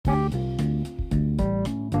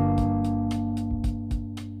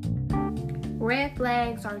red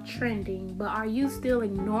flags are trending, but are you still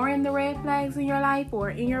ignoring the red flags in your life or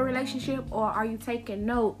in your relationship, or are you taking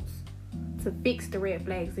notes to fix the red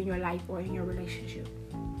flags in your life or in your relationship?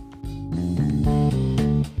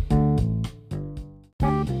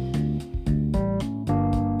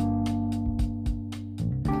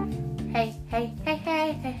 Hey.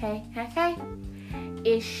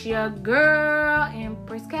 It's your girl,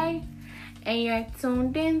 Empress K, and you're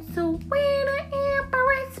tuned into When an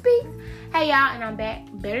Empress Speaks. Hey, y'all, and I'm back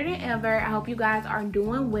better than ever. I hope you guys are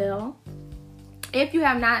doing well. If you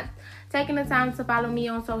have not taken the time to follow me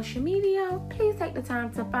on social media, please take the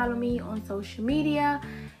time to follow me on social media.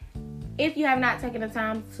 If you have not taken the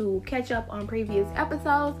time to catch up on previous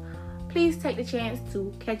episodes, please take the chance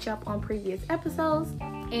to catch up on previous episodes.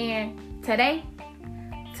 And today,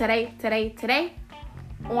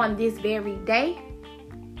 on this very day,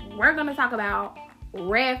 we're going to talk about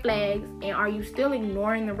red flags, and are you still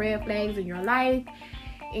ignoring the red flags in your life,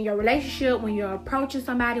 in your relationship, when you're approaching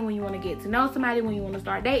somebody, when you want to get to know somebody, when you want to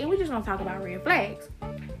start dating. We're just going to talk about red flags.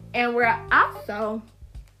 And we're also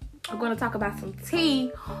going to talk about some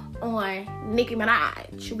tea on Nicki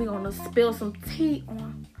Minaj. We're going to spill some tea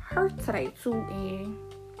on her today too, and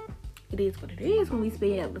it is what it is when we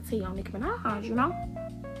spill the tea on Nicki Minaj, you know?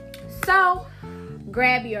 So,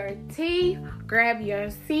 grab your tea, grab your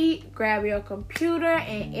seat, grab your computer,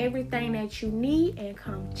 and everything that you need, and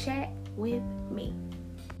come chat with me.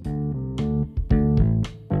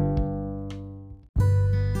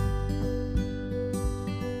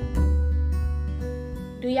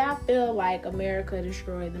 Do y'all feel like America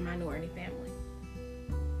destroyed the minority family?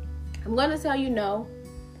 I'm going to tell you no.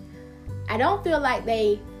 I don't feel like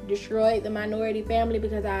they destroyed the minority family,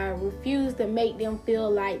 because I refuse to make them feel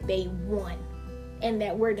like they won and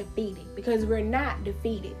that we're defeated, because we're not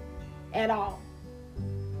defeated at all.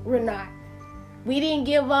 We're not. We didn't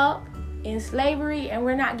give up in slavery, and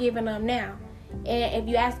we're not giving up now. And if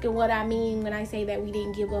you're asking what I mean when I say that we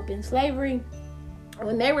didn't give up in slavery,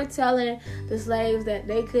 when they were telling the slaves that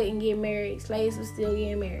they couldn't get married, slaves were still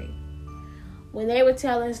getting married. When they were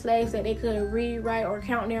telling slaves that they couldn't read, write, or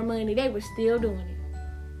count their money, they were still doing it.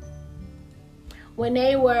 When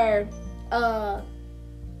they were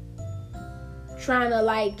trying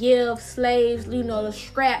to give slaves, the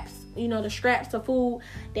scraps of food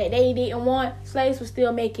that they didn't want, slaves were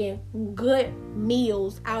still making good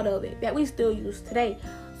meals out of it that we still use today.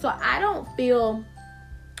 So I don't feel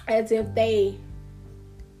as if they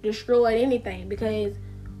destroyed anything, because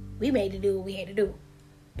we made to do what we had to do.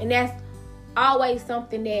 And that's always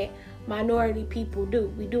something that minority people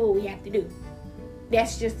do. We do what we have to do.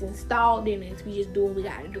 That's just installed in us. We just do what we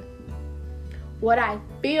got to do. What I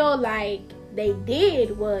feel like they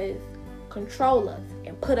did was control us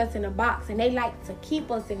and put us in a box. And they like to keep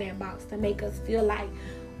us in that box to make us feel like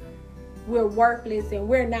we're worthless and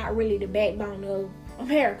we're not really the backbone of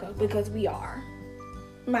America, because we are.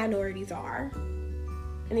 Minorities are.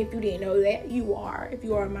 And if you didn't know that, you are. If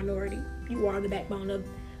you are a minority, you are the backbone of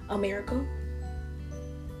America.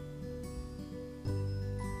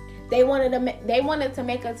 They wanted to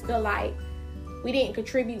make us feel like we didn't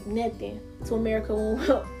contribute nothing to America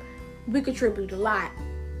when we contribute a lot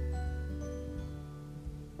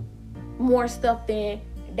more stuff than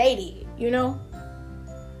they did, you know?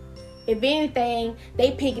 If anything,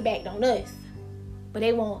 they piggybacked on us, but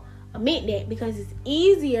they won't admit that, because it's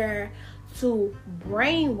easier to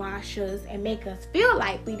brainwash us and make us feel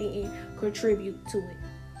like we didn't contribute to it.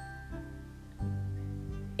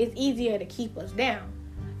 It's easier to keep us down.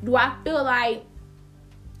 Do I feel like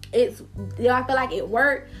it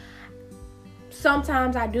worked?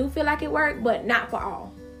 Sometimes I do feel like it worked, but not for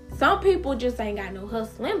all. Some people just ain't got no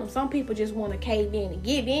hustle in them. Some people just want to cave in and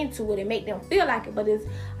give into it and make them feel like it. But it's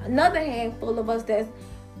another handful of us that's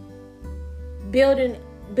building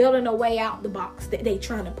a way out the box that they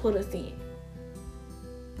trying to put us in.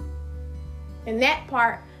 And that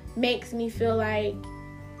part makes me feel like,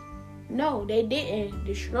 no, they didn't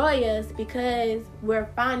destroy us, because we're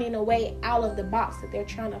finding a way out of the box that they're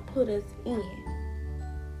trying to put us in.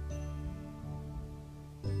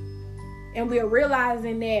 And we're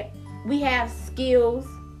realizing that we have skills.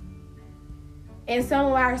 And some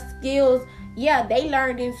of our skills, they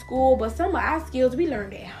learned in school, but some of our skills we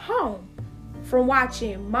learned at home. From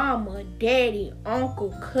watching mama, daddy,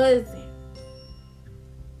 uncle, cousin.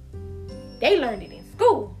 They learned it in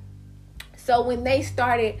school. So when they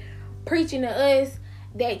started preaching to us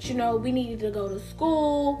that, we needed to go to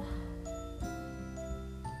school,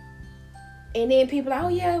 and then people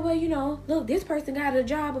like, look, this person got a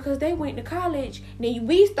job because they went to college. And then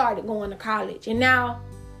we started going to college, and now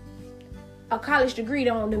a college degree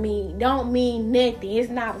don't mean nothing. It's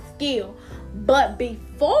not a skill. But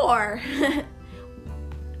before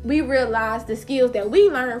we realized the skills that we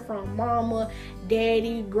learned from mama,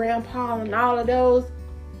 daddy, grandpa, and all of those,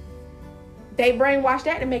 they brainwashed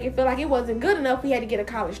that to make it feel like it wasn't good enough. We had to get a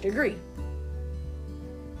college degree.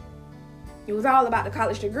 It was all about the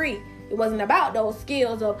college degree. It wasn't about those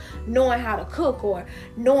skills of knowing how to cook, or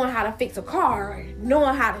knowing how to fix a car, or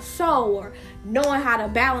knowing how to sew, or knowing how to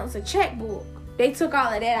balance a checkbook. They took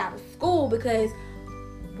all of that out of school because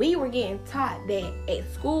we were getting taught that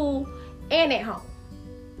at school and at home.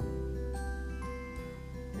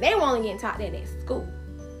 They were only getting taught that at school.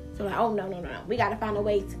 So like, oh, no. We got to find a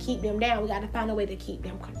way to keep them down. We got to find a way to keep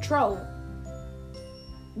them controlled.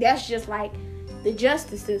 That's just like the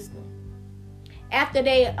justice system. After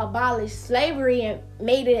they abolished slavery and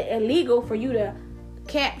made it illegal for you to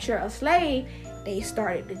capture a slave, they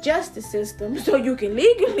started the justice system so you can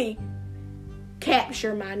legally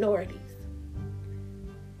capture minorities.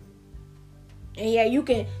 And yeah, you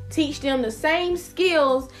can teach them the same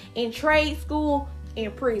skills in trade school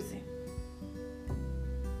and prison.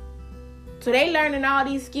 So they learning all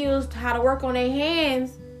these skills, how to work on their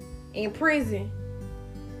hands in prison.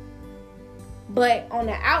 But on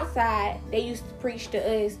the outside, they used to preach to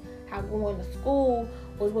us how going to school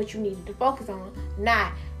was what you needed to focus on,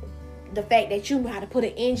 not the fact that you knew how to put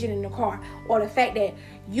an engine in the car, or the fact that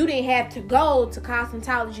you didn't have to go to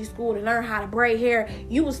cosmetology school to learn how to braid hair.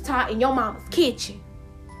 You was taught in your mama's kitchen.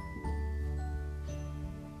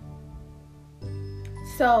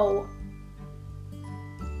 So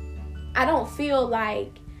I don't feel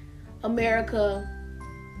like America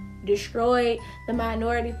destroyed the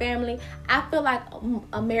minority family. I feel like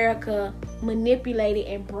America manipulated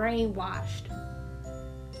and brainwashed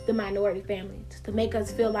the minority family to make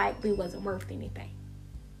us feel like we wasn't worth anything.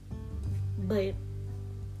 But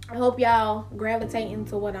I hope y'all gravitate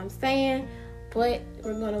into what I'm saying. But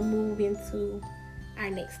we're going to move into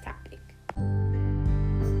our next topic.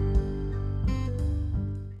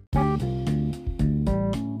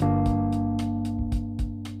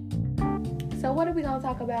 So what are we going to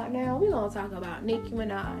talk about now? We're going to talk about Nicki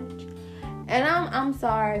Minaj. And I'm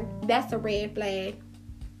sorry, that's a red flag.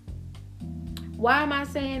 Why am I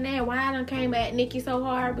saying that? Why I done came at Nicki so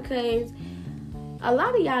hard? Because a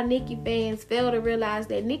lot of y'all Nicki fans fail to realize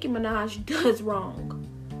that Nicki Minaj does wrong.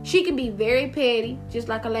 She can be very petty, just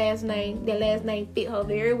like her last name. That last name fit her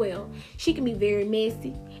very well. She can be very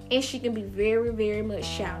messy, and she can be very, very much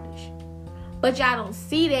childish. But y'all don't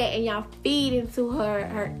see that, and y'all feed into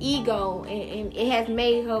her ego, and it has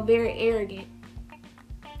made her very arrogant.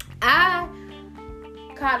 I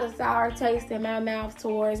caught a sour taste in my mouth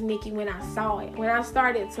towards Nicki when I saw it. When I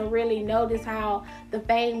started to really notice how the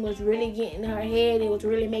fame was really getting her head, it was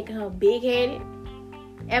really making her big-headed.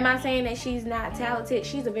 Am I saying that she's not talented?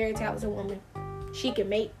 She's a very talented woman. She can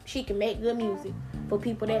make good music for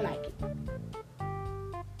people that like it.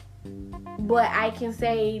 But I can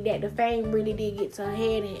say that the fame really did get to her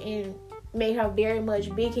head and made her very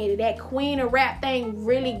much big-headed. That queen of rap thing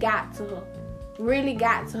really got to her. Really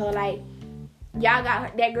got to her. Like, y'all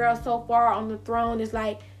got that girl so far on the throne. It's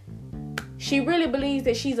like she really believes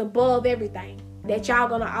that she's above everything. That y'all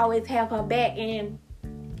gonna always have her back. And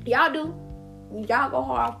y'all do. Y'all go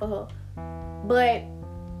hard for her. But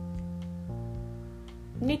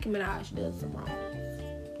Nicki Minaj does some wrong.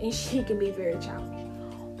 And she can be very childish.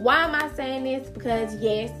 Why am I saying this? Because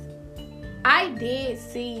yes, I did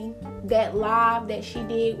see that live that she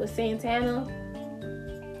did with Santana,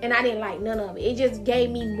 and I didn't like none of it. It just gave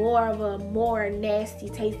me more of a more nasty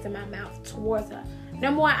taste in my mouth towards her.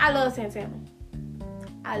 Number one, I love Santana.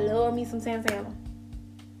 I love me some Santana.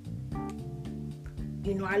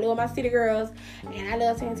 You know, I love my city girls, and I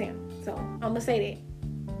love Santana. So I'm gonna say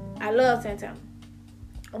that I love Santana.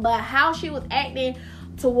 But how she was acting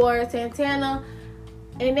towards Santana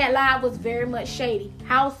and that live was very much shady.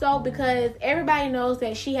 How so? Because everybody knows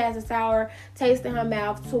that she has a sour taste in her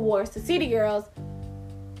mouth towards the City Girls.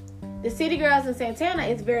 The City Girls and Santana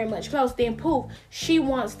is very much close. Then poof, she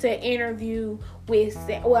wants to interview with,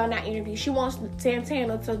 well, not interview. She wants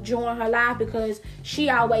Santana to join her live because she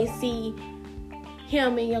always see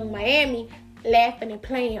him in Young Miami laughing and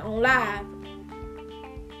playing on live.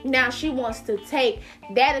 Now she wants to take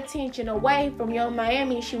that attention away from Young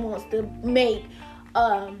Miami. She wants to make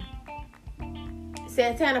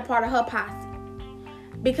Santana part of her posse.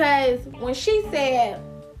 Because when she said,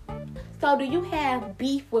 so do you have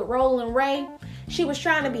beef with Roland Ray? She was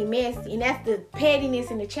trying to be messy. And that's the pettiness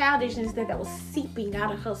and the childishness that was seeping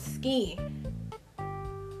out of her skin.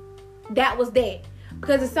 That was that.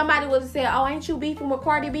 Because if somebody would have said, oh, ain't you beefing with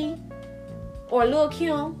Cardi B? Or Lil'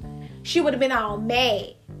 Kim? She would have been all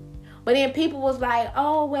mad. But then people was like,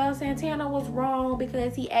 oh, well, Santana was wrong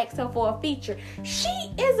because he asked her for a feature.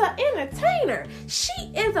 She is an entertainer. She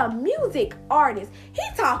is a music artist. He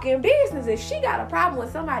talking business. If she got a problem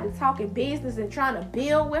with somebody talking business and trying to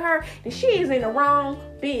build with her, then she is in the wrong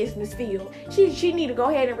business field. She need to go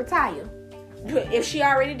ahead and retire. If she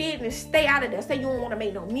already did, then stay out of there. Say you don't want to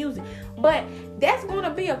make no music. But that's going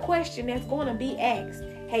to be a question that's going to be asked.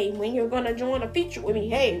 Hey, when you're going to join a feature with me?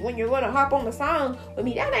 Hey, when you're going to hop on the song with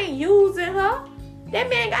me? That ain't using her. That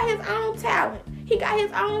man got his own talent. He got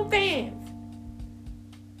his own fans.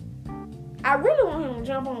 I really want him to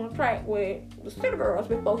jump on the track with the City Girls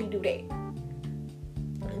before he do that.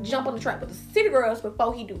 Jump on the track with the City Girls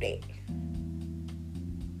before he do that.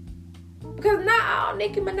 Because not all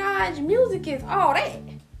Nicki Minaj music is all that.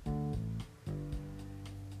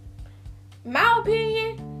 My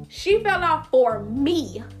opinion, she fell off for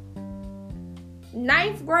me.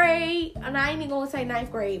 9th grade, and I ain't even gonna say 9th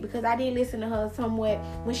grade because I did listen to her somewhat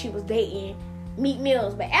when she was dating Meek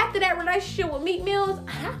Mills. But after that relationship with Meek Mills,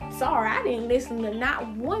 I'm sorry, I didn't listen to not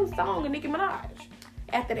one song of Nicki Minaj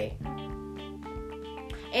after that.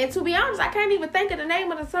 And to be honest, I can't even think of the name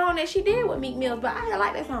of the song that she did with Meek Mills, but I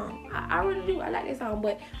like that song. I really do. I like that song,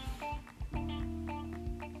 but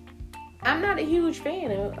I'm not a huge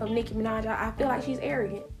fan of Nicki Minaj. I feel like she's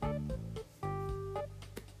arrogant.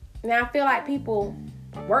 Now, I feel like people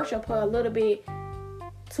worship her a little bit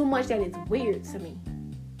too much that it's weird to me.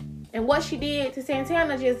 And what she did to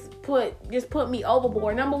Santana just put me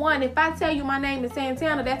overboard. Number one, if I tell you my name is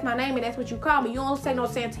Santana, that's my name and that's what you call me. You don't say no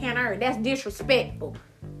Santana. That's disrespectful.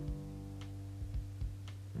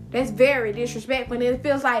 That's very disrespectful. And it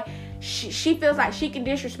feels like she feels like she can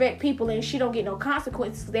disrespect people and she don't get no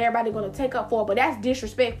consequences because everybody's going to take up for her. But that's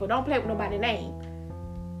disrespectful. Don't play with nobody's name.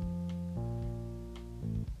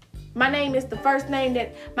 My name is the first thing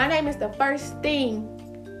that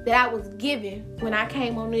I was given when I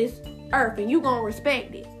came on this earth. And you going to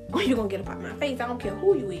respect it. Or you going to get up out my face. I don't care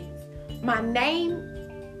who you is. My name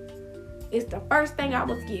is the first thing I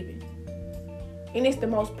was given. And it's the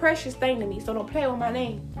most precious thing to me. So don't play with my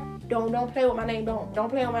name. Don't play with my name. Don't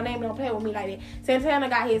play with my name. Don't play with me like that. Santana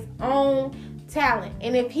got his own talent.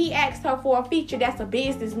 And if he asked her for a feature, that's a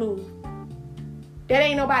business move. That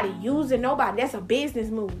ain't nobody using nobody. That's a business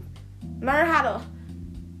move. Learn how to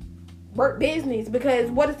work business. Because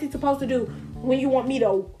what is he supposed to do when you want me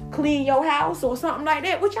to clean your house or something like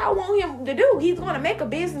that? What y'all want him to do? He's going to make a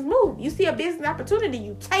business move. You see a business opportunity,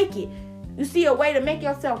 you take it. You see a way to make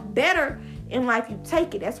yourself better in life, you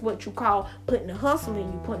take it. That's what you call putting the hustle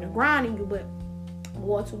in you, putting the grind in you. But I'm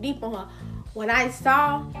going too deep on her. When I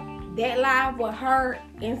saw that live with her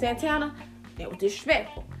and Santana, that was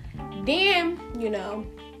disrespectful. Then,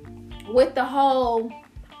 with the whole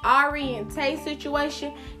Ari and Tay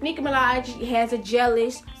situation, Nicki Minaj has a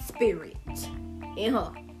jealous spirit in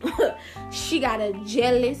her. She got a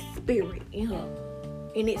jealous spirit in her.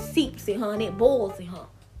 And it seeps in her and it boils in her.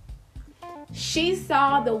 She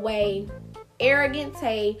saw the way arrogant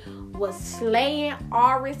Tay was slaying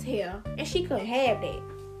Ari's hair, and she couldn't have that.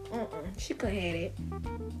 She couldn't have that.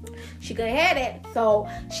 She couldn't have that. So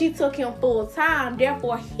she took him full time.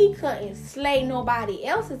 Therefore, he couldn't slay nobody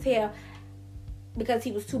else's hair because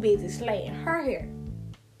he was too busy slaying her hair.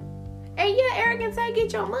 And yeah, arrogant Tay,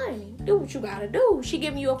 get your money. Do what you gotta do. She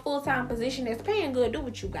giving you a full-time position that's paying good. Do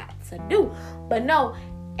what you got to do. But no,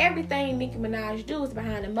 everything Nicki Minaj do is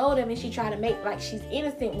behind a motive, and she try to make like she's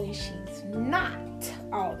innocent when she's not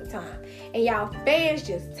all the time. And y'all fans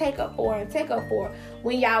just take up for her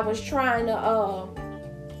when y'all was trying to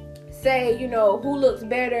say, who looks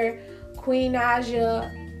better, Queen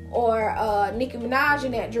Naija or Nicki Minaj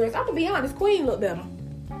in that dress. I'm gonna be honest, Queen look better.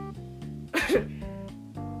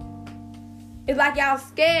 It's like y'all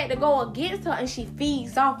scared to go against her, and she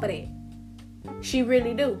feeds off of that. She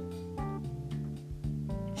really do.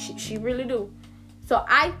 She really do. So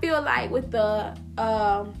I feel like with the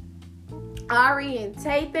Ari and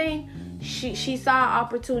Tay thing, she saw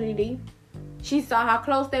opportunity. She saw how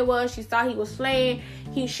close they was. She saw he was slaying.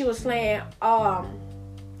 She was slaying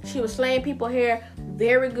people hair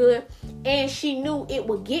very good. And she knew it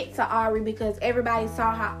would get to Ari because everybody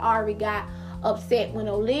saw how Ari got upset when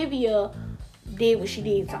Olivia did what she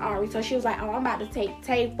did to Ari. So she was like, I'm about to take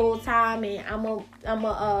Tay full time, and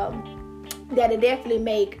that'll definitely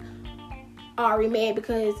make Ari mad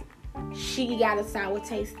because she got a sour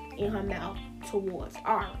taste in her mouth towards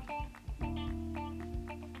Ari.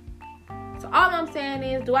 So all I'm saying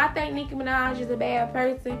is, do I think Nicki Minaj is a bad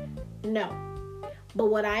person? No. But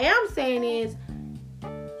what I am saying is,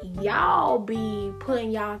 y'all be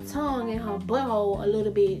putting y'all tongue in her butthole a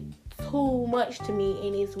little bit too much to me,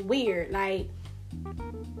 and it's weird. Like,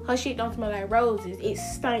 Her shit don't smell like roses. It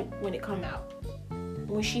stank when it come out.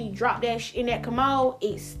 When she dropped that in that commode,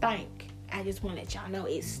 it stank. I just want to let y'all know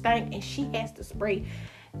it stank, and she has to spray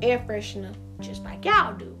air freshener just like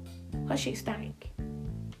y'all do. Her shit stank.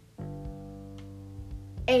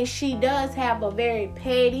 And she does have a very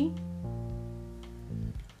petty,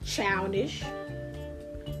 childish,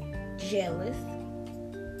 jealous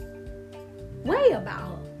way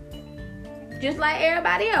about her. Just like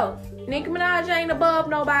everybody else. Nicki Minaj ain't above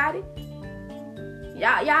nobody.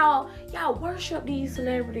 Y'all worship these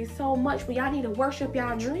celebrities so much, but y'all need to worship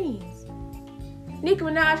y'all dreams. Nicki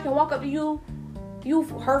Minaj can walk up to you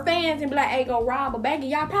her fans, and be like, hey, go rob a bank.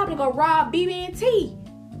 And y'all probably go rob BB&T.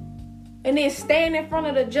 And then stand in front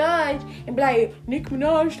of the judge and be like, Nicki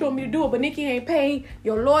Minaj told me to do it, but Nicki ain't paid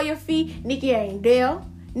your lawyer fee. Nicki ain't there.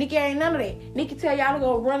 Nicki ain't none of that. Nicki tell y'all to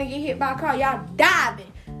go run and get hit by a car. Y'all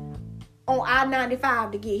diving on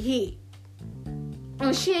I-95 to get hit.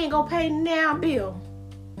 And she ain't gonna pay now bill.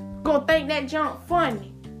 Gonna think that junk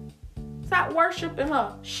funny. Stop worshiping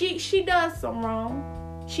her. She does some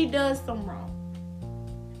wrong. She does some wrong.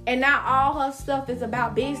 And not all her stuff is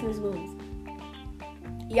about business moves.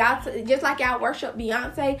 Y'all, just like y'all worship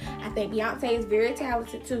Beyonce, I think Beyonce is very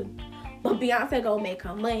talented too. But Beyonce gonna make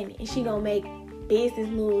her money, and she gonna make business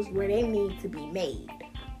moves where they need to be made.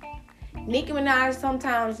 Nicki Minaj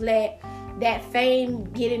sometimes let that fame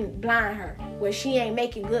blind her, where she ain't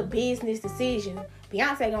making good business decisions.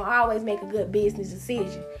 Beyonce gonna always make a good business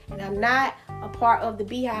decision. And I'm not a part of the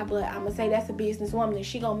Beehive, but I'm gonna say that's a businesswoman, and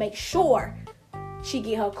she gonna make sure she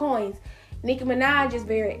get her coins. Nicki Minaj is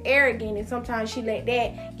very arrogant, and sometimes she let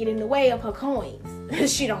that get in the way of her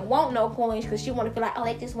coins. She don't want no coins because she want to feel like, oh,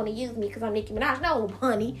 they just want to use me because I'm Nicki Minaj. No,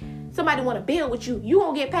 honey. Somebody want to build with you. You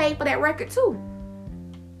won't get paid for that record too.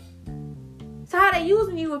 So how they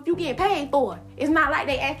using you if you get paid for it? It's not like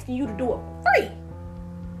they asking you to do it for free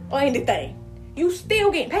or anything. You still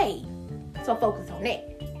getting paid. So focus on that.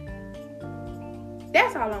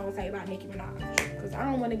 That's all I'm going to say about Nicki Minaj. Because I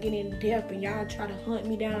don't want to get in depth and y'all try to hunt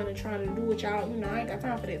me down and try to do what y'all, I ain't got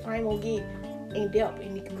time for that. So I ain't going to get in depth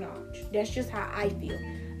in Nicki Minaj. That's just how I feel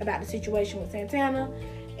about the situation with Santana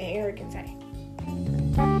and Eric and Tay.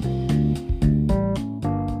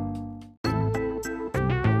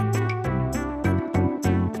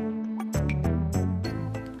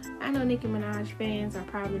 I know Nicki Minaj fans are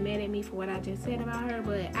probably mad at me for what I just said about her,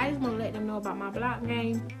 but I just want to let them know about my block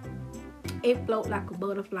game. It float like a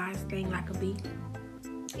butterfly, sting like a bee.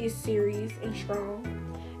 It's serious and strong,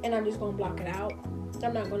 and I'm just gonna block it out.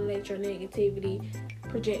 I'm not gonna let your negativity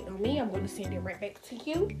project on me. I'm gonna send it right back to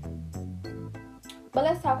you. But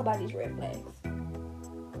let's talk about these red flags.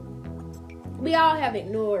 We all have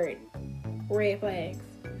ignored red flags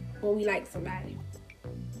when we like somebody.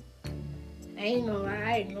 I ain't gonna lie,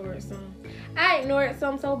 I ignored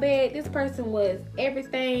some so bad. This person was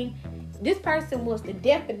everything. This person was the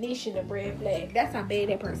definition of red flag. That's how bad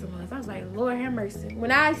that person was. I was like, Lord have mercy.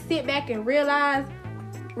 When I sit back and realize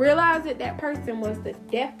that person was the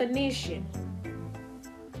definition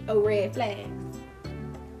of red flags.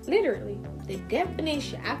 Literally, the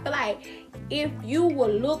definition. I feel like if you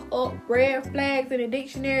would look up red flags in a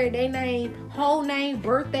dictionary, their name, whole name,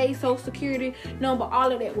 birthday, social security number,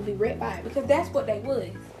 all of that would be red flag, because that's what they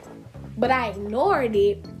was. But I ignored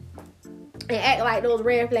it and act like those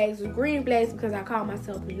red flags was green flags because I called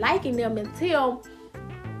myself liking them until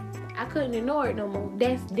I couldn't ignore it no more.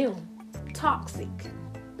 That's them. Toxic.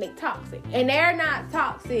 They toxic. And they're not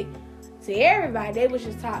toxic to everybody. They was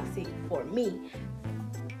just toxic for me.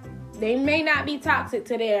 They may not be toxic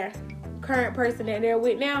to their current person that they're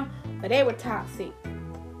with now, but they were toxic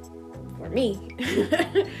for me.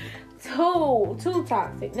 Too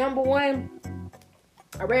toxic. Number one,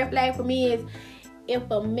 a red flag for me is if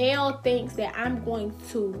a male thinks that I'm going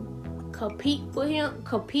to compete for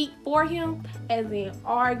him, as in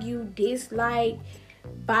argue, dislike,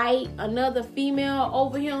 fight another female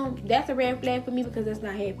over him, that's a red flag for me, because that's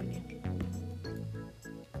not happening.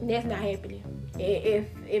 That's not happening.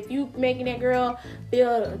 If you making that girl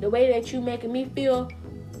feel the way that you making me feel,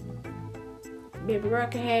 baby girl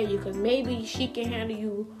can have you, because maybe she can handle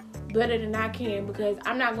you better than I can, because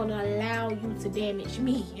I'm not going to allow you to damage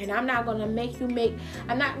me, and I'm not going to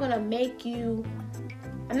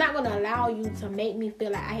allow you to make me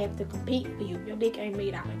feel like I have to compete for you. Your dick ain't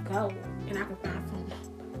made out of gold, and I can find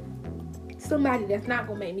somebody that's not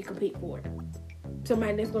going to make me compete for it.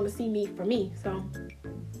 Somebody that's going to see me for me. So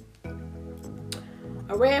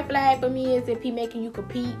a red flag for me is if he making you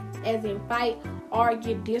compete, as in fight,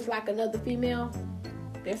 argue, dislike another female.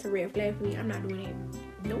 That's a red flag for me. I'm not doing it.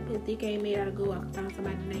 Nope, his dick ain't made out of gold. I can find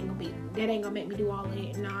somebody that ain't gonna make me do all of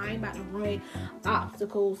that. Nah, I ain't about to run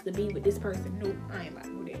obstacles to be with this person. Nope, I ain't about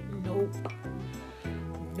to do that.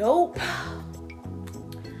 Nope.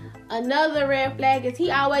 Another red flag is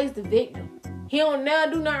he always the victim. He don't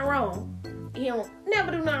never do nothing wrong. He don't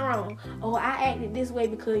never do nothing wrong. Oh, I acted this way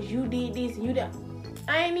because you did this and you did.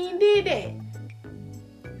 I ain't even did that.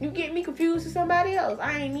 You get me confused with somebody else.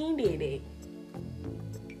 I ain't even did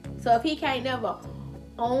that. So if he can't never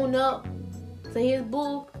own up to his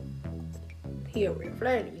bull, he a red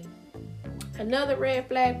flag to me. Another red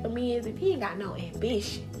flag for me is if he ain't got no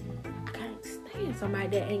ambition. I can't stand somebody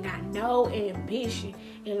that ain't got no ambition.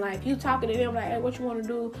 And like you talking to them like, hey, what you want to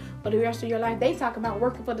do for the rest of your life? They talking about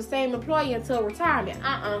working for the same employer until retirement.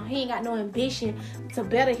 He ain't got no ambition to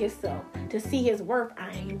better himself, to see his worth.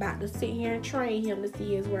 I ain't about to sit here and train him to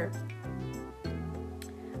see his worth.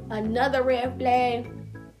 Another red flag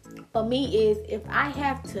for me is if I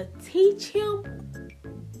have to teach him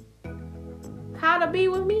how to be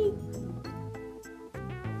with me.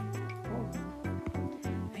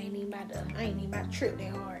 I ain't even about to trip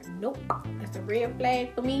that hard. Nope. That's a red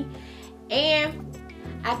flag for me. And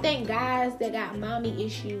I think guys that got mommy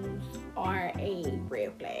issues are a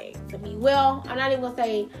red flag to me. Well, I'm not even gonna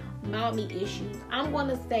say mommy issues. I'm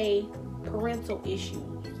gonna say parental issues.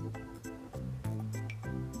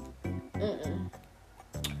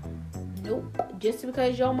 Nope. Just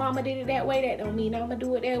because your mama did it that way, that don't mean I'm gonna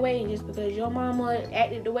do it that way. And just because your mama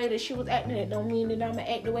acted the way that she was acting, that don't mean that I'm gonna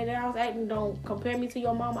act the way that I was acting. Don't compare me to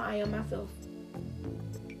your mama. I am myself.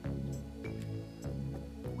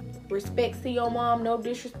 Respects to your mom, no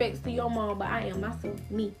disrespects to your mom, but I am myself,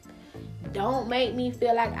 me. Don't make me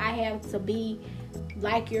feel like I have to be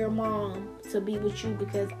like your mom to be with you,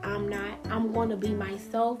 because I'm not. I'm going to be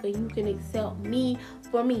myself, and you can accept me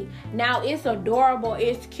for me. Now, it's adorable,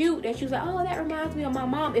 it's cute that you say, oh, that reminds me of my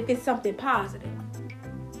mom, if it's something positive.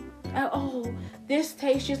 Oh, this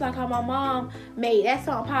tastes just like how my mom made. That's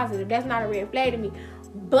something positive. That's not a red flag to me.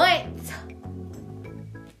 But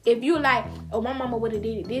if you like, oh, my mama would have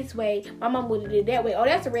did it this way, my mama would have did it that way, oh,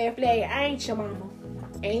 that's a red flag. I ain't your mama.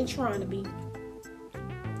 I ain't trying to be.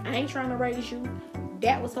 I ain't trying to raise you.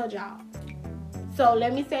 That was her job. So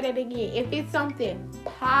let me say that again. If it's something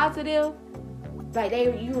positive, like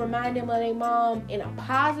you remind them of their mom in a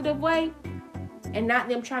positive way, and not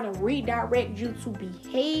them trying to redirect you to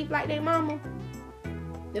behave like their mama,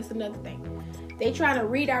 that's another thing. They trying to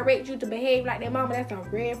redirect you to behave like their mama, that's a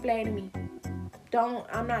red flag to me.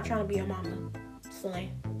 I'm not trying to be a mama, son,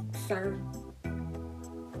 sir.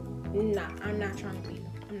 Nah, I'm not trying to be.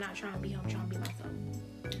 I'm trying to be myself.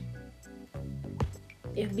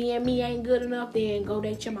 If being me ain't good enough, then go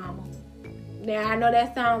date your mama. Now, I know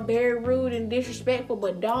that sounds very rude and disrespectful,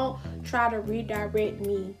 but don't try to redirect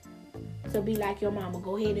me to be like your mama.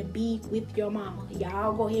 Go ahead and be with your mama.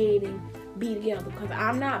 Y'all go ahead and be together, because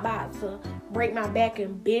I'm not about to break my back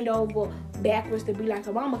and bend over backwards to be like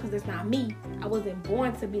her mama, because it's not me. I wasn't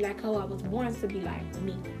born to be like her. I was born to be like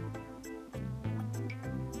me.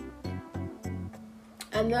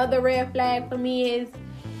 Another red flag for me is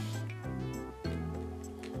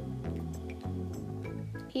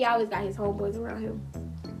he always got his homeboys around him.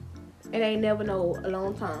 It ain't never no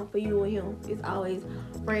alone time for you and him. It's always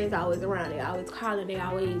friends always around. They always calling. They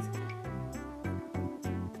always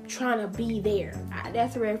trying to be there.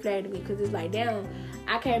 That's a red flag to me, because it's like, damn,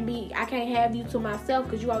 I can't have you to myself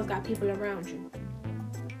because you always got people around you.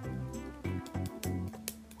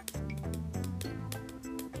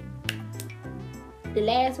 The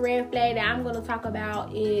last red flag that I'm gonna talk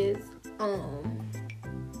about is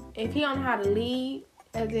if he don't know how to lead,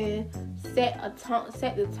 as in set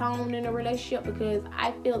the tone in a relationship, because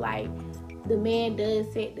I feel like the man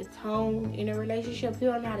does set the tone in a relationship. If he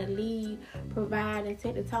don't know how to lead, provide, and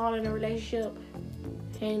set the tone in a relationship,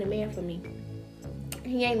 he ain't the man for me.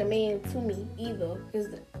 He ain't the man to me either,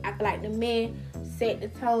 because I feel like the man set the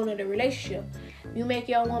tone of the relationship. You make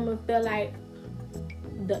your woman feel like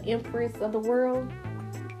the empress of the world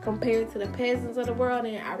compared to the peasants of the world,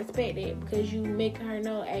 and I respect that, because you make her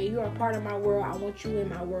know, hey, you're a part of my world. I want you in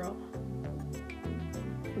my world.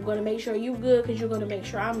 I'm going to make sure you good because you're going to make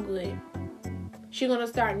sure I'm good. She's going to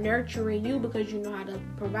start nurturing you because you know how to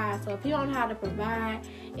provide. So if you don't know how to provide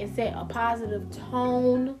and set a positive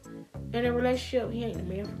tone in a relationship, he ain't the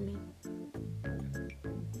man for me.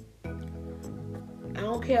 I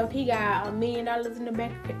don't care if he got $1 million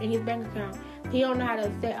in his bank account. If he don't know how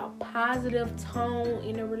to set a positive tone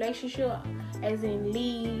in a relationship, as in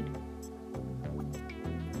lead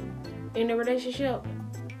in a relationship,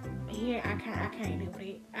 I can't do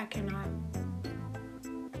it. I cannot.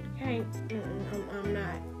 I'm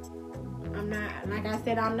not. I'm not, like I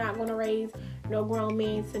said, I'm not gonna raise no grown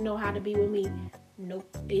men to know how to be with me.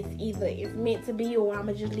 Nope. It's either it's meant to be or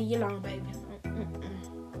I'ma just leave you alone, baby.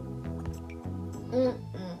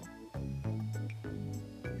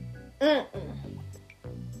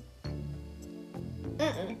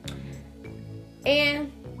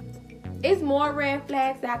 And it's more red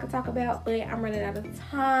flags that I could talk about, but I'm running out of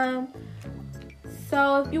time.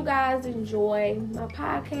 So if you guys enjoy my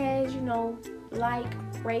podcast, like,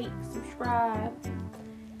 rate, subscribe.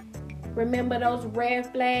 Remember those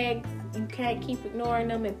red flags. You can't keep ignoring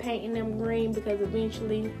them and painting them green, because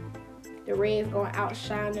eventually the red's going to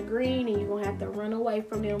outshine the green and you're going to have to run away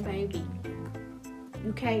from them, baby.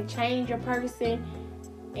 You can't change a person,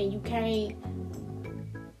 and you can't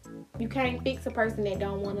fix a person that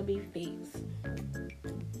don't want to be fixed.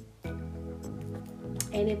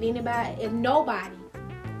 And if nobody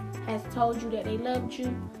has told you that they loved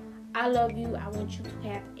you, I love you. I want you to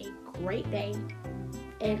have a great day.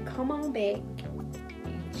 And come on back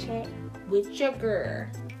and chat with your girl.